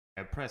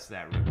Press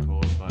that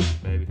record button,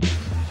 baby.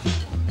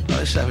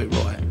 Let's have it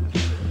right.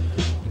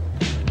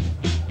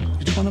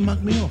 You're trying to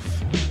mug me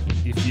off.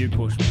 If you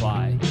push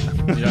play,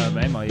 you know what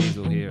I mean? My ears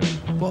will hear it.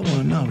 What I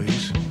want to know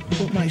is,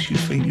 what makes you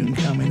think you can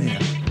come in here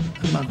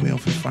and mug me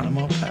off in front of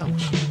my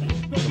pals?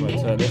 Am I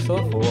turn this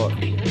off or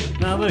what?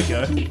 No, let it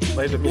go.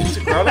 Leave the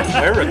music running.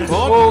 We're recording,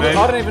 Well, man.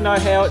 I don't even know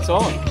how it's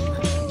on.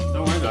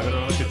 Don't worry about it. I got it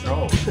under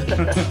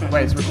control.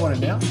 Wait, it's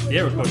recording now?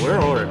 Yeah,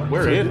 recording.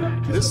 We're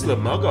in. This is the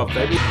mug off,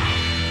 baby.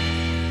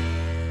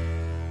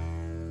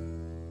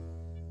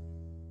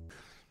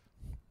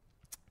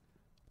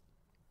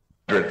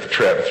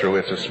 Trip through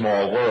It's a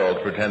Small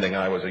World, pretending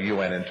I was a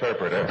UN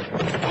interpreter.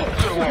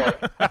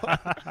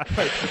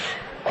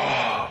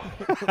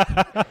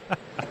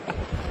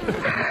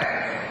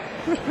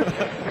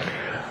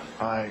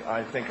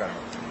 I think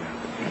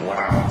I'm...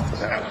 Wow,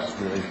 that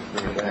was really,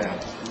 really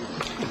bad.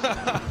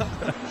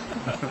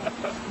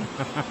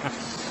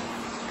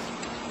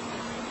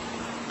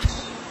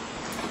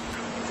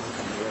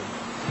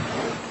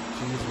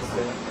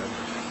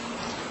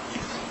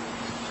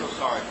 So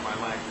sorry for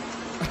my language.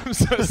 I'm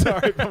so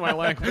sorry for my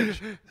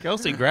language.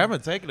 Kelsey Grammer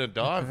taking a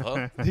dive,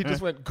 huh? He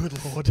just went, good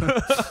lord.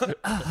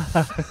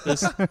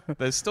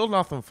 There's still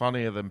nothing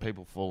funnier than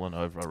people falling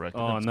over, I reckon.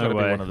 Oh, It's no gotta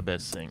way. be one of the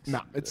best things.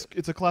 Nah, it's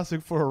a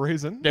classic for a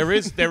reason. There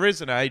is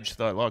an age,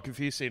 though. Like, if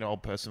you see an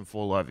old person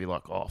fall over, you're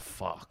like, oh,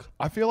 fuck.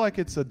 I feel like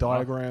it's a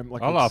diagram.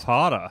 Like I it's, laugh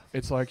harder.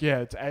 It's like, yeah,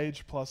 it's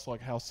age plus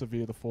like how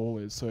severe the fall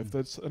is. So if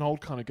there's an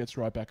old kind of gets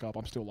right back up,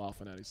 I'm still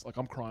laughing at him. Like,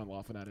 I'm crying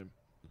laughing at him.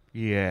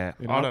 Yeah.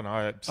 You know? I don't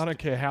know. I don't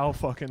care how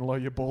fucking low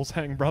your balls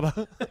hang,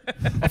 brother.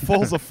 A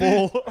fall's a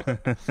fall.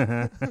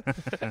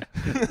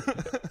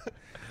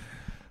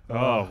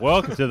 Oh,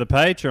 welcome to the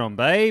Patreon,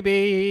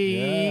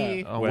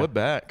 baby. Yeah. Oh, we're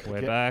back.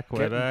 We're back.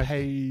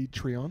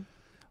 Patreon.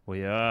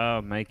 We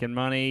are making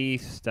money,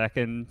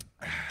 stacking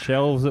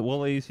shelves at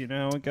Woolies. You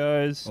know how it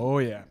goes. Oh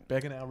yeah,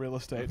 begging our real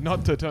estate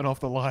not to turn off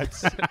the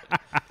lights.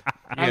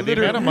 Yeah, the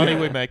amount of money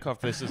we make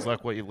off this is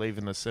like what you leave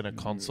in the center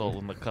console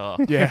in the car.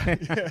 yeah.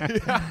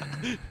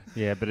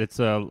 Yeah, but it's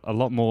a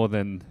lot more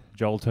than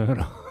Joel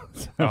Turner.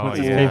 So Oh, let's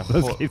yeah.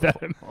 let's keep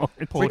that in mind.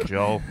 Poor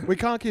Joel. We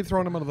can't keep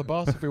throwing him under the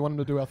bus if we want him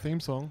to do our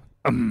theme song.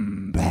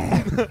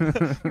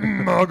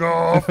 Mug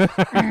off.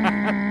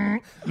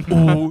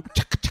 Ooh,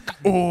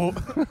 ooh.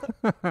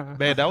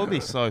 Man, that would be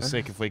so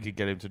sick if we could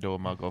get him to do a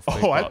mug off.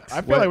 Oh, I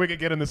beatbox. feel like we could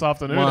get him this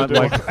afternoon. Well, to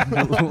do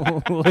it.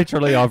 like,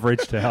 literally, I've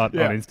reached out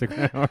Yeah. on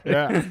Instagram.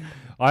 Yeah.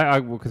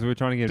 Because we were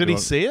trying to get. Did he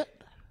see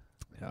it?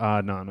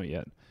 No, not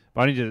yet.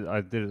 But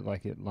I did it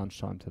like at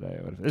lunchtime today.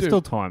 Or whatever. It's Dude,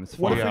 still time. It's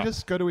What fine. if Yeah. we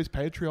just go to his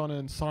Patreon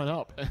and sign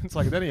up? And it's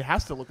like, then he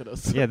has to look at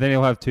us. Yeah, then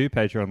he'll have 2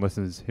 Patreon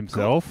listeners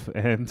himself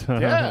and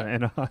Yeah.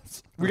 and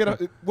us. We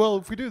get well,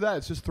 if we do that,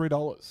 it's just $3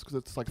 because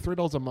it's like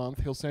 $3 a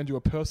month. He'll send you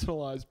a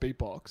personalized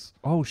beatbox,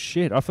 Oh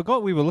shit! I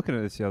forgot we were looking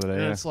at this the other day.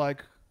 and Yeah. it's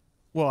like,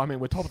 well, I mean,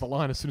 we're top of the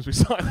line as soon as we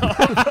sign up.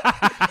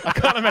 I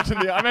can't imagine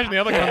I imagine the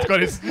other guy's got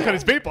his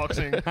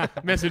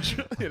beatboxing message,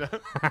 you know.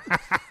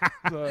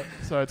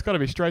 So it's got to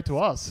be straight to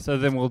us. So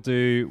then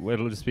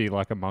it'll just be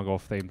like a mug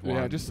off themed one.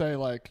 Yeah, just say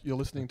like you're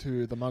listening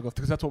to the mug off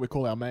because that's what we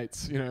call our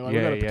mates. You know, like we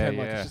Yeah, gotta yeah, pretend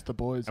like yeah. it's just the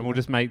boys. and you we'll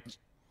know? just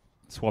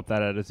swap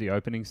that out as the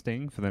opening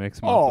sting for the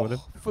next month or oh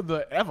whatever. for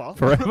the ever.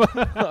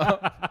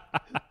 Forever.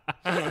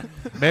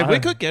 Man, we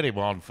could get him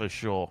on for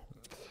sure.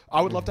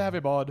 I would love to have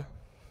him on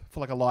for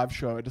like a live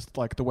show, just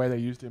like the way they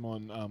used him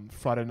on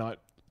Friday Night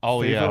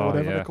Oh, Fever yeah. or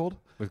whatever yeah. they're called.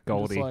 With Just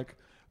Goldie. like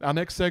our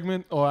next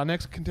segment or our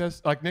next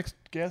next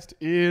guest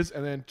is,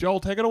 and then Joel,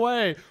 take it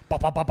away. Ba,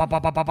 ba, ba, ba, ba,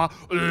 ba, ba, ba.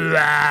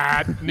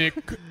 Lad, Nick,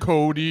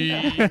 Cody.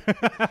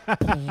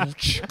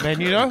 Man,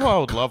 you know who I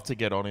would love to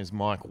get on is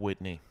Mike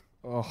Whitney.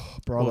 Oh, I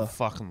brother. would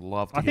fucking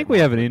love to I get think we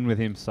Mike have an in with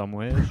him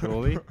somewhere,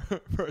 surely.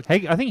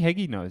 I think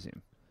Heggy knows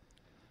him.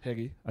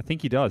 Heggy. I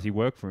think he does. He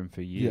worked for him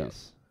for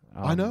years.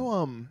 I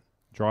know.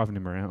 Driving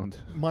him around,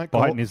 Mike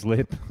biting his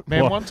lip.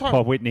 Man, while- one time-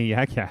 while Whitney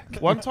yak yak.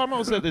 One time I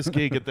was at this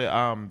gig at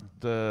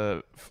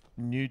the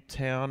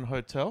Newtown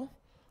Hotel,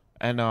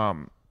 and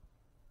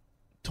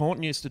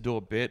Taunton used to do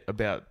a bit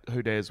about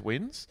Who Dares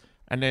Wins,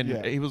 and then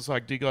Yeah. he was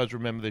like, "Do you guys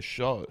remember this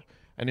show?"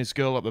 And this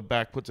girl at the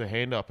back puts her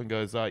hand up and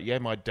goes, "Yeah,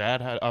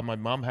 my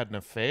mum had an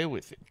affair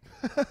with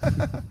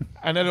him."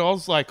 And then I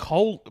was like,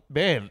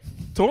 man,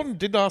 Taunton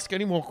didn't ask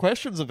any more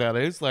questions about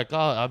it. He's like, "Oh,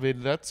 I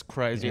mean, that's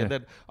crazy." Yeah. And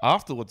then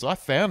afterwards, I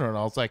found her and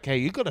I was like, "Hey,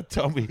 you got to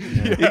tell me.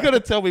 You got to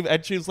tell me."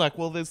 And she was like,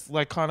 "Well, there's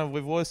like kind of,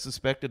 we've always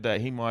suspected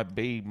that he might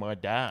be my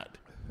dad."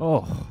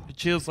 Oh, And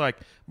she was like,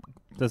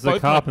 does the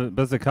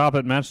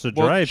carpet match the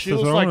well, drapes? she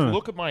was like,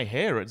 "Look at my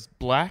hair. It's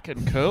black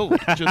and curly,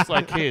 just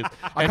like his."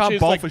 I And can't she's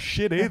bowl like, for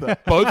shit either.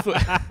 both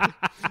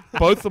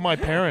of my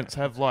parents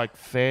have like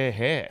fair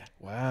hair.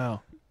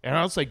 Wow. And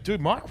I was like,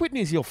 dude, Mike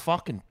Whitney's your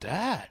fucking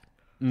dad.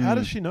 How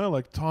does she know?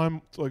 Like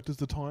time? Like does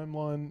the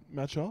timeline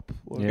match up?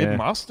 Like, Yeah. It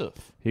must have.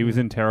 He was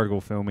in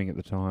Terrigal filming at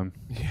the time.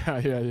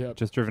 yeah.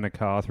 Just driven a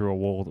car through a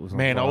wall that was on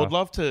Man, I fire. would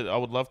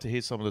love to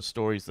hear some of the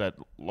stories that,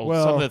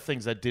 Well- some of the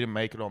things that didn't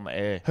make it on the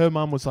air. Her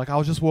mum was like, I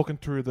was just walking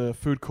through the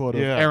food court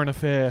of Yeah. Erin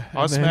Affair.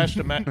 I and then- smashed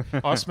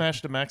I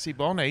smashed a Maxi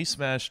Bon. He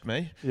smashed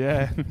me.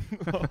 Yeah.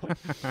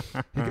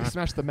 He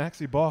smashed the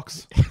maxi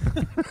box.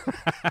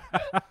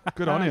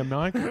 Good on him,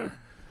 Mike.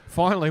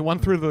 Finally, one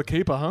through the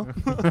keeper, huh?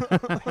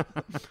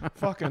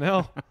 Fucking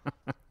hell.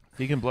 If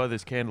you can blow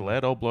this candle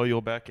out, I'll blow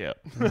your back out.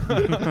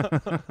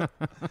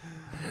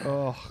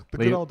 Oh, the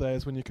Leave- good old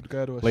days when you could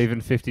go to a...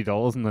 Leaving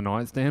 $50 in the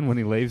nightstand when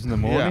he leaves in the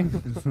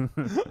morning.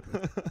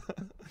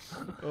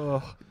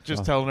 Oh,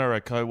 Just telling her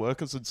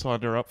co-workers had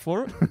signed her up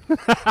for it.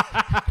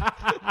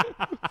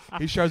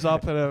 he shows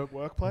up at a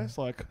workplace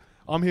like,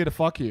 I'm here to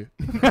fuck you.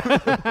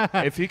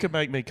 If you can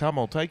make me come,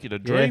 I'll take you to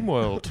Dream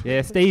World.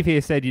 Yeah, Steve here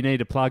said you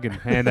need a plug-in,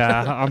 and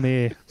I'm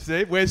here.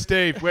 Steve, where's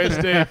Steve? Where's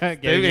Steve?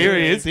 Here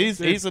he is.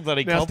 He's a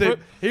bloody Now, culprit.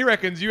 Steve, he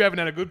reckons you haven't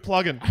had a good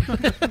plug-in.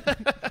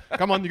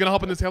 Come on, you're going to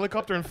hop in this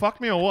helicopter and fuck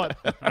me or what?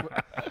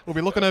 We'll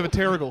be looking over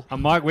Terrigal.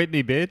 I'm Mike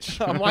Whitney, bitch.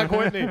 I'm Mike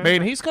Whitney.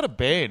 Man, he's got a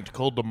band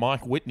called the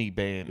Mike Whitney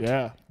Band.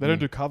 Yeah, they don't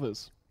do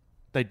covers.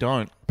 They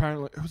don't.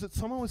 Apparently, was it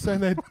someone was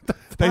saying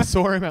they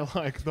saw him at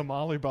like the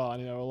Marley bar,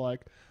 and, were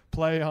like,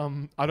 play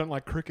I don't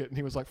like cricket, and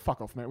he was like,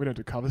 fuck off, mate, we don't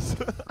do covers.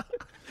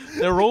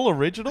 They're all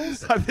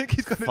originals? I think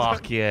he's got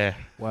Fuck yeah.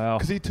 Wow.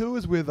 because he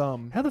tours with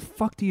How the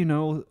fuck do you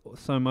know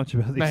so much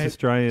about these mate,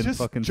 Australian just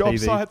fucking job TV?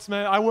 sites,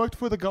 man. I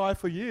worked with a guy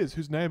for years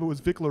whose neighbor was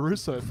Vic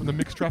LaRusso from the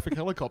mixed traffic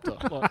helicopter.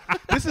 Like,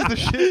 this is the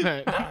shit,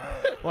 mate.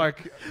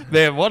 Like,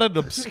 Man, what an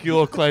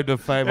obscure claim to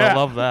fame. I Yeah.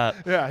 love that.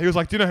 yeah, he was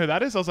like, do you know who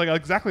that is? I was like,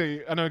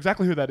 exactly, I know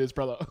exactly who that is,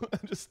 brother.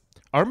 Just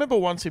I remember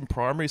once in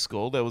primary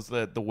school, there was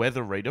the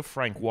weather reader,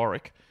 Frank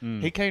Warwick.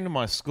 He came to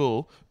my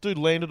school. Dude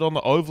landed on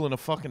the oval in a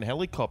fucking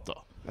helicopter.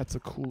 that's a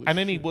cool. And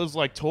then he was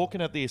like talking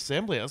at the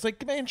assembly. I was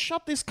like, man,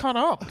 shut this cunt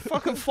up.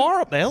 Fucking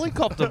fire up the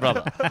helicopter,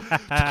 brother.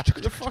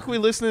 The fuck are we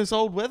listening to this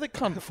old weather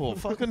cunt for?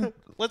 Fucking,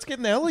 let's get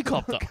in the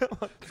helicopter.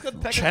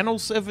 Got Channel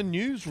 7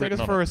 News Take written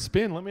us on for it. a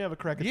spin. Let me have a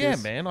crack at Yeah,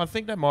 this. man. I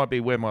think that might be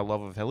where my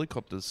love of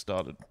helicopters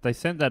started. They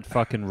sent that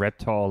fucking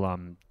reptile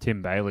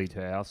Tim Bailey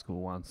to our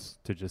school once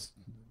to just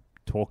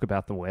talk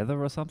about the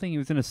weather or something. He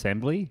was in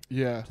assembly,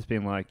 Yeah. just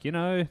being like,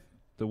 the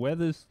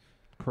weather's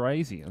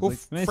crazy. I was Well,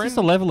 like, man, it's friend- just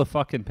the level of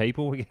fucking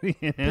people we're getting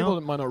in now. People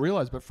that might not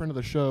realize, but friend of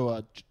the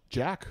show,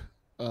 Jack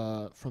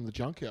from the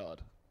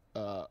Junkyard,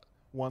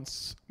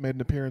 once made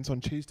an appearance on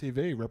Cheese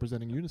TV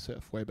representing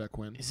UNICEF way back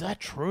when. Is that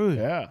true?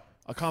 Yeah,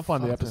 I can't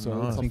find the Fucking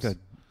episode. nice. I think I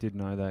did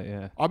know that,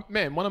 yeah.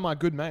 Man, one of my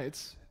good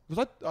mates was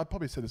I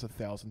probably said this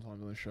 1,000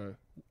 times on the show.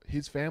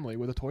 His family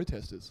were the toy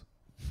testers.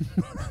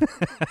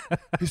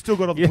 He's still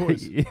got all the Yeah,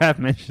 toys. you have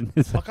mentioned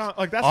this. I can't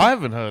like that's I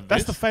haven't heard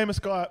that's this. the famous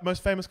guy,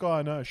 most famous guy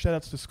I know. Shout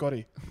outs to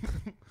Scotty.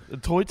 The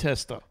toy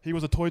tester. He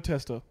was a toy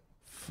tester.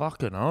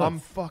 Fucking hell. I'm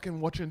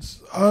fucking watching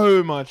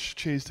so much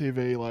Cheese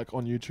TV like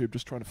on YouTube,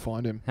 just trying to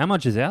find him. How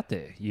much is out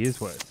there?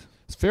 Years worth.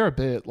 It's fair a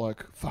bit.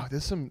 Like fuck,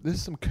 there's some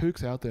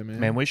kooks out there, man.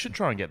 Man, we should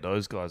try and get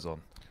those guys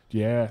on.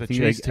 yeah, The I think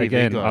Cheese TV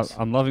again, guys.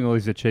 I'm loving all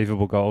these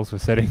achievable goals we're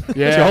setting.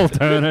 Yeah. Joel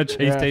Turner, Cheese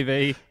Yeah.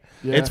 TV.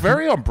 yeah. It's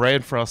very on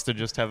brand for us to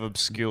just have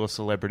obscure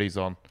celebrities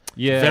on.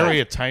 Yeah. Very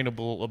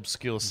attainable,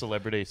 obscure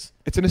celebrities.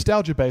 It's a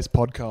nostalgia based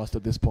podcast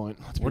at this point.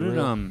 Let's be What did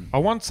real. I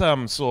once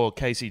saw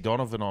Casey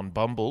Donovan on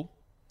Bumble.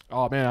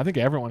 Oh man, I think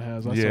everyone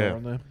has. I saw Yeah. her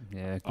on there.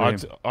 Yeah, I,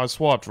 Graham. I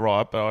swiped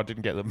right, but I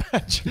didn't get the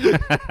match.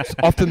 It's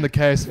often the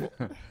case.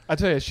 I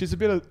tell you, she's a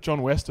bit of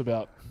John West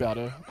about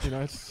her. You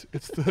know, it's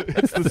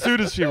the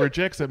suitors she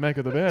rejects that make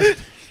her the best.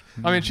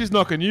 I mean, she's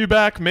knocking you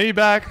back, me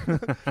back.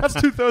 That's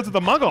 2/3 of the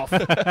mug off.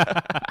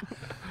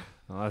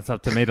 Oh, it's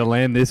up to me to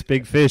land this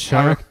big fish,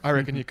 huh? I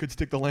reckon you could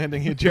stick the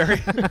landing here,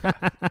 Jerry.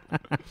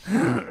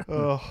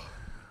 Oh,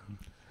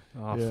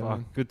 Oh Yeah, fuck!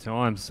 man. Good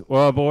times.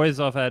 Well, boys,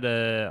 I've had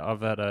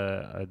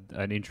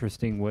an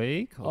interesting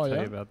week. I'll Oh, tell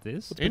yeah? you about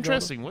this.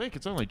 Interesting week.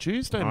 It's only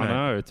Tuesday, I man.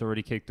 know it's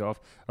already kicked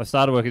off. I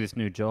started working this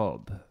new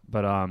job,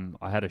 but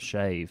I had a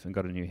shave and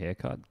got a new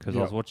haircut because I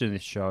Yeah. was watching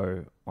this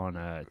show on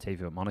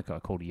TV at Monaco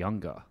called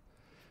Younger,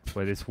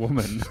 where this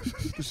woman,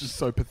 this is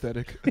so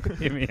pathetic.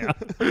 hear me out,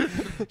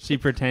 she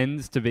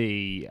pretends to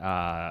be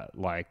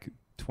like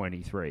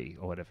 23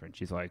 or whatever, and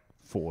she's like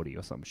 40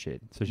 or some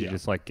shit. So she Yeah.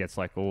 just like gets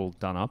like all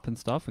done up and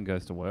stuff and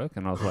goes to work.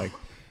 And I was like,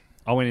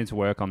 I went into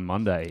work on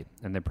Monday,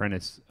 and the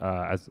apprentice,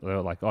 as they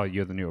were like, "Oh,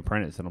 you're the new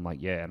apprentice," and I'm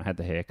like, "Yeah." And I had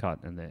the haircut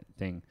and the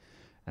thing,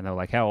 and they were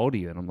like, "How old are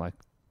you?" And I'm like,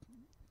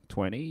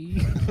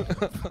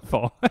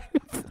 25.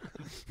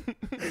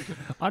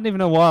 I don't even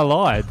know why I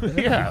lied.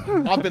 Yeah,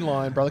 I've been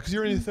lying, brother, because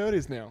you're in your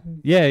 30s now.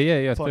 Yeah.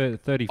 It's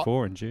like-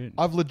 34 in June.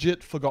 I've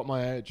legit forgot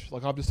my age.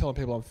 Like, I'm just telling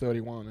people I'm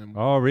 31, and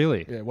Oh,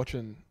 really? yeah,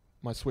 watching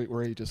my sweet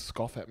Ree just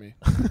scoff at me.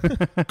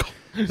 But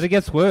it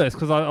gets worse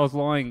because I was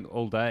lying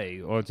all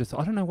day, or just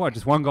I don't know why.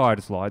 Just one guy I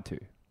just lied to.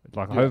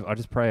 Like, Yeah. I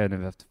just pray I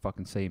never have to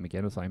fucking see him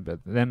again or something. But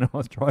then I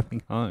was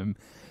driving home,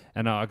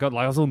 and I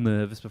was all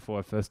nervous before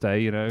our first day.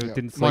 You know, Yeah.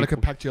 didn't sleep. Monica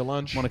packed your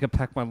lunch. Monica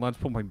packed my lunch,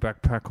 put my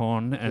backpack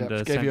on, and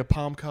Gave sent- you a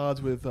palm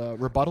cards with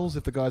rebuttals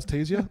if the guys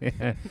tease you.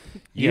 yeah.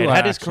 You I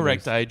had his actually-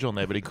 correct age on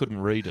there, but he couldn't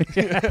read it.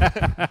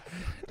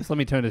 Just let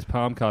me turn this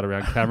palm card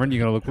around, Cameron. You're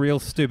gonna look real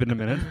stupid in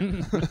a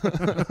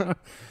minute.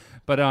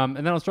 But and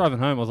then I was driving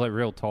home. I was like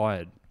real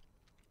tired,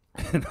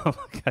 and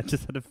I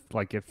just had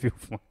to get fuel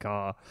for my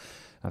car.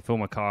 I filled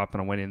my car up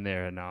and I went in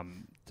there and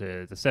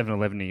the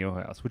 7-Eleven near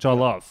your house, which I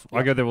love.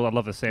 I go there. I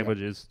love the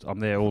sandwiches. I'm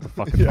there all the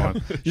fucking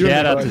time. You're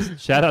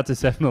Shout out to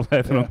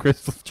 7-Eleven on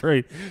Crystal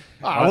Street.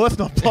 Well, let's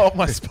not blow up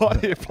my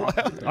spot here,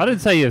 player. I didn't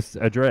say your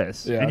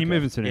address. Yeah, and you okay.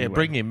 moving soon Yeah, anyway.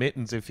 bring your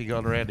mittens if you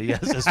got around. He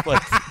has this place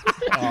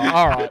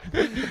All right.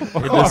 in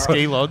the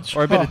ski lodge.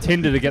 or a bit of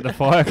Tinder to get the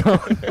fire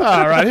going.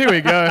 All right, here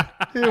we go.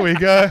 Here we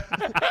go.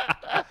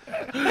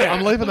 Yeah,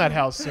 I'm leaving that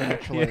house soon,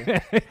 actually.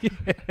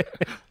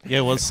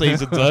 Yeah, well,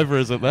 season's over,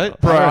 is it, mate?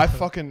 Bro, I've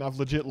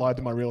legit lied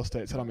to my real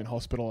estate. Said I'm in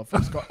hospital.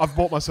 I've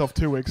bought myself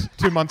 2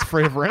 months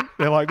free of rent.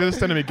 They're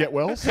sending me get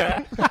wells.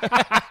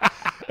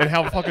 And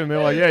how fucking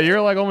they're like, yeah,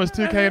 you're like almost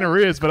 2K in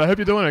arrears, but I hope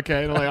you're doing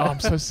okay. And I'm like, oh, I'm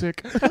so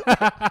sick.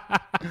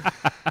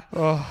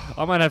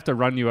 I might have to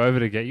run you over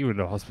to get you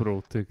into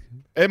hospital.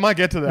 It might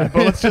get to that,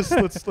 but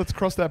let's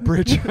cross that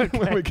bridge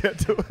when we get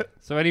to it.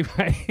 So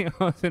anyway,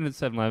 I was in at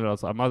 7-Eleven.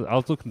 I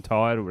was looking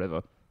tired or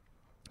whatever.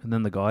 And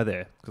then the guy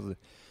there, because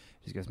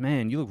he goes,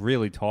 man, you look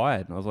really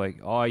tired. And I was like,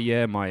 oh,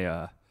 yeah,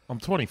 my... I'm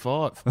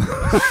 25. Who,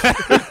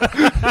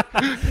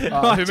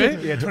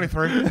 me? Yeah,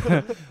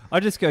 23. I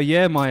just go,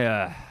 yeah,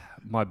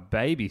 my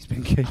baby's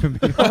been keeping me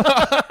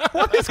up.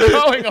 What is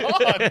going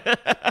on?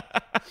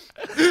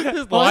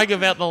 Just lying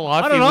about the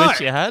life you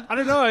wish you had. I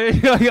don't know.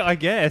 I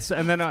guess.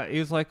 And then he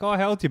was like, oh,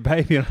 how old's your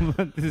baby? And I'm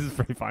like, this is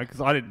pretty funny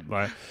because I didn't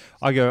like.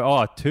 I go,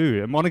 oh,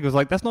 2. And Monica was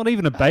like, that's not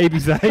even a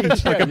baby's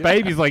age. Like a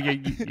baby's like a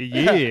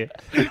year.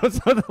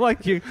 So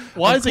like you.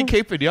 Why is he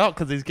keeping you up?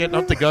 Because he's getting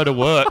up to go to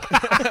work.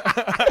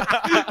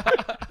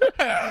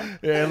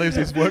 Yeah, he leaves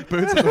his work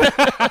boots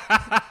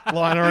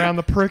lying around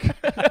the prick.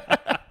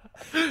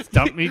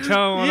 Dump me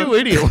toe on You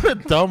idiot. What a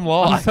dumb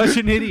lie. I'm such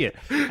an idiot.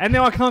 And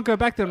now I can't go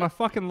back there, and I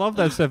fucking love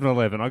that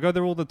 7-Eleven. I go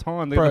there all the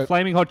time. They got Bro. the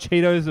flaming hot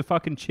Cheetos, the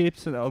fucking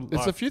chips. And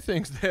It's a few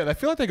things there. They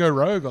feel like they go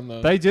rogue on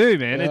the... they do,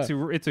 man. Yeah.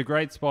 It's a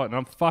great spot, and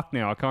I'm fucked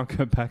now. I can't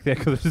go back there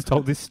because I just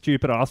told this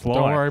stupid ass lie.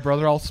 Don't worry,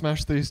 brother. I'll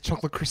smash these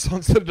chocolate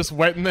croissants that are just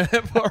waiting there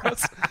for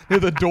us near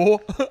the door.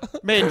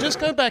 Man, just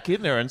go back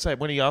in there and say,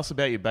 when he asks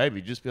about your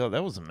baby, just be like,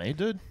 that wasn't me,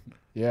 dude.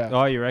 Yeah.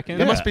 Oh, you reckon?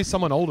 There must be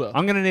someone older.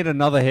 I'm going to need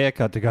another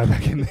haircut to go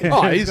back in there.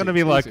 Oh, it's easy, going to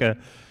be like easy.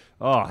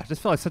 I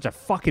just feel like such a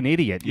fucking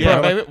idiot. you Yeah,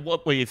 know? maybe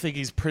what where you think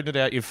he's printed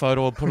out your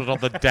photo and put it on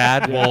the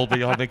dad wall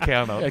behind the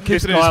counter. Yeah, This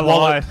keeps it in his guy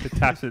wallet. lies. It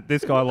taps it.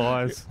 This guy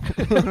lies.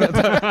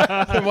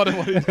 What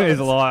he He's does.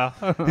 a liar.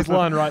 He's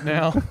lying right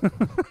now.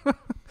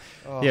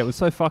 Yeah, it was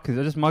so fucking.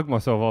 I just mugged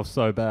myself off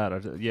so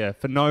bad.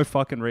 For no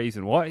fucking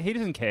reason. Why? He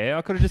doesn't care.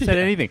 I could have just said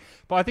anything.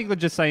 But I think they're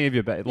just saying if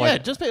you're bad. Yeah,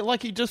 Like, just be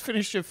like you just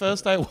finished your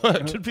first day at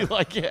work. Just be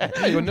like,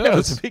 yeah, you were that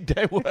was nervous. a big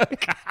day at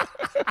work.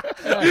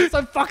 it's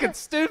so fucking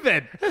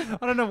stupid. I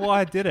don't know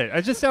why I did it.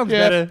 It just sounds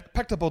Yeah, better.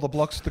 packed up all the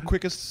blocks the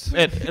quickest.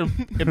 It'd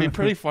be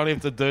pretty funny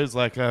if the dude's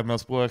like, I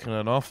must work in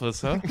an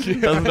office, huh?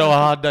 Doesn't know a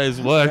hard day's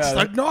work. Yeah, It's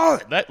like, no,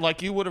 that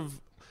like you would have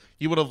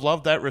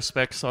loved that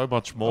respect so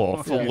much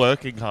more for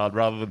working hard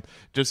rather than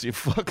just your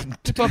fucking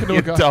talking to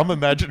your a guy- dumb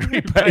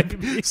imaginary baby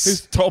who's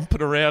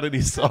stomping around in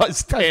his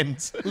size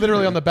 10s.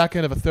 Literally on the back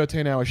end of a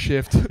 13-hour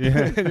shift.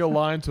 Yeah. And you're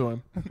lying to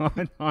him.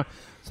 I know.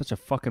 Such a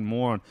fucking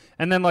moron.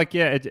 And then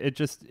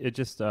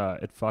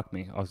it fucked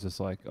me. I was just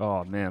like,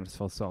 oh man, I just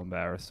felt so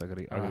embarrassed. I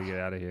gotta get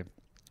out of here.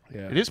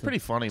 Yeah. It is pretty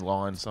funny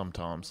lying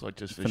sometimes, like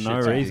just for For shits no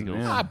and reason,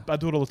 giggles. yeah. I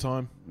do it all the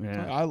time.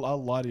 Yeah.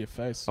 I'll lie to your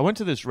face. I went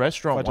to this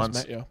restaurant If I just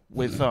once met you.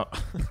 with.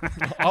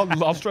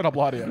 I'll straight up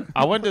lie to you.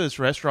 I went to this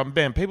restaurant.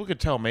 Man, people could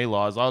tell me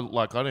lies. I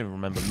don't even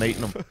remember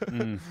meeting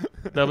them.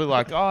 They'll be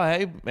like, "Oh,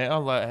 hey, man,"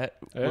 I'm like,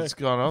 hey, "What's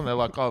going on?" They're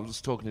like, "Oh, I was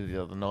just talking to you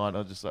the other night."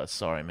 I'm just like,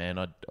 "Sorry, man,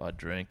 I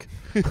drink."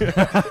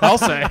 I'll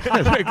say.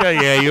 They go,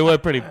 "Yeah, you were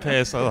pretty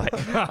pissed." I'm like,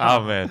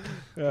 "Oh man,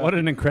 What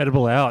an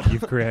incredible out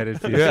you've created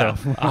for yeah,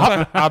 yourself.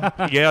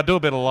 I do a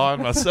bit of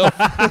lying myself."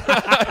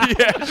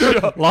 Yeah,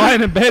 sure.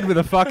 Lying in bed with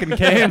a fucking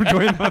can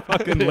between my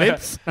fucking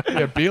lips.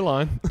 Yeah,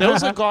 beeline. There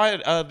was a guy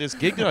at this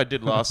gig that I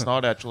did last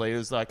night. Actually, he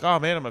was like, "Oh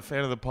man, I'm a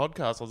fan of the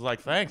podcast." I was like,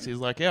 "Thanks." He's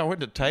like, "Yeah, I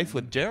went to TAFE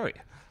with Jerry."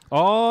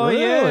 Oh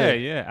yeah,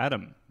 Really? yeah,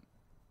 Adam.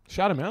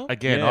 Shout him out.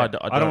 Again, Yeah.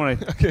 I don't want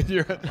to. Okay,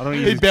 you're I don't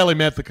use he his, barely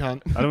met the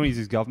cunt. I don't want to use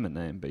his government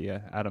name, but yeah,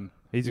 Adam.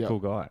 He's a Yeah. cool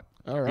guy.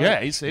 All right.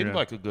 Yeah, he seemed Yeah.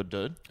 like a good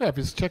dude. Yeah, if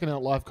he's checking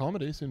out live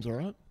comedy, seems all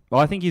right. Well,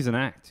 I think he's an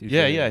act. He's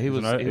Yeah, a- yeah, he he's was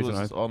an o- he he's an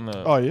was o- on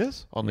the Oh, he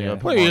is? on the Yeah.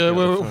 open Wait, mic at the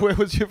where, front. where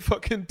was your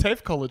fucking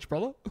TAFE college,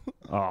 brother?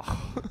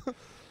 Oh,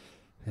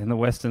 in the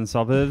western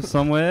suburbs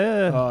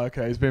somewhere. Oh,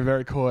 okay. He's been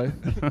very coy.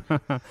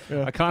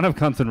 Yeah. I can't have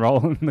cunts and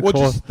roll in the Well,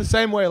 course. just the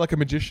same way like a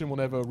magician will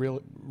never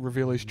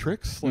reveal his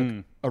tricks. Like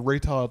Mm. a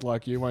retard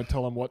like you won't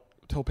tell him what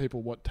tell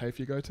people what TAFE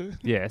you go to?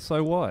 Yeah,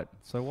 so what?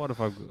 So what if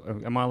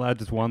am I allowed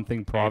just one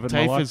thing private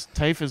in my life?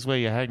 TAFE is where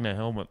you hang the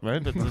helmet,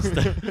 man. It's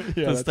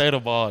the state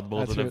of mind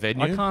more than a it.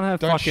 venue. I can't have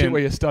Don't shit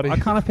where you study. I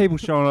can't have people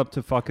showing up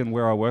to fucking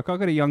where I work. I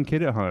got a young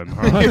kid at home.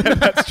 All right?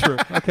 That's true.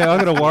 Okay, I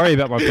got to worry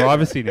about my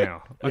privacy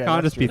now. I Yeah,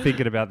 can't that's just be true.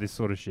 thinking about this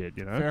sort of shit,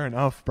 you know? Fair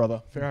enough,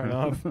 brother. Fair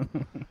enough.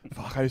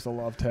 Fuck, I used to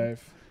love TAFE.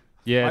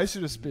 Yeah, I used to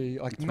just be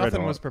like, it's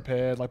nothing red was hot.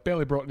 prepared. Like,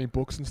 barely brought any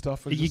books and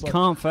stuff. And you just, like,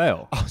 can't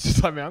fail. I was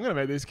just like, man, I'm gonna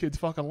make these kids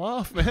fucking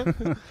laugh,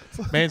 man.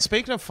 Man,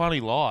 speaking of funny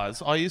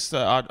lies,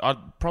 I'd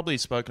probably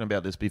spoken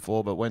about this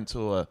before, but went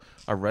to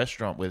a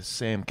restaurant with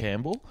Sam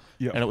Campbell,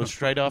 Yep. and it was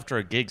straight after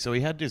a gig, so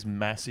he had this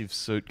massive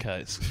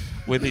suitcase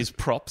with his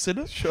props in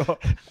it. Sure.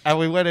 And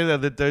we went in,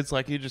 and the dude's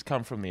like, "You just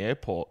come from the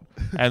airport,"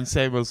 and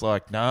Sam was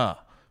like, "Nah,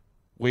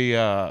 we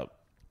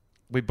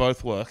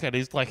both work," and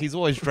he's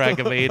always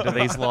dragging me into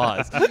these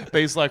lies. But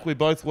he's like, "We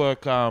both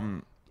work.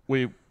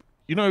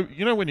 You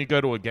know when you go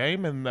to a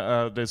game and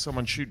there's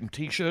someone shooting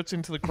T-shirts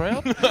into the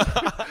crowd?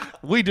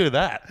 We do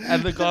that."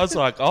 And the guy's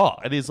like, "Oh,"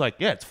 and he's like,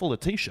 "Yeah, it's full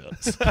of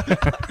T-shirts."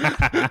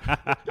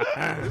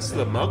 This is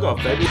the mug off,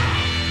 baby.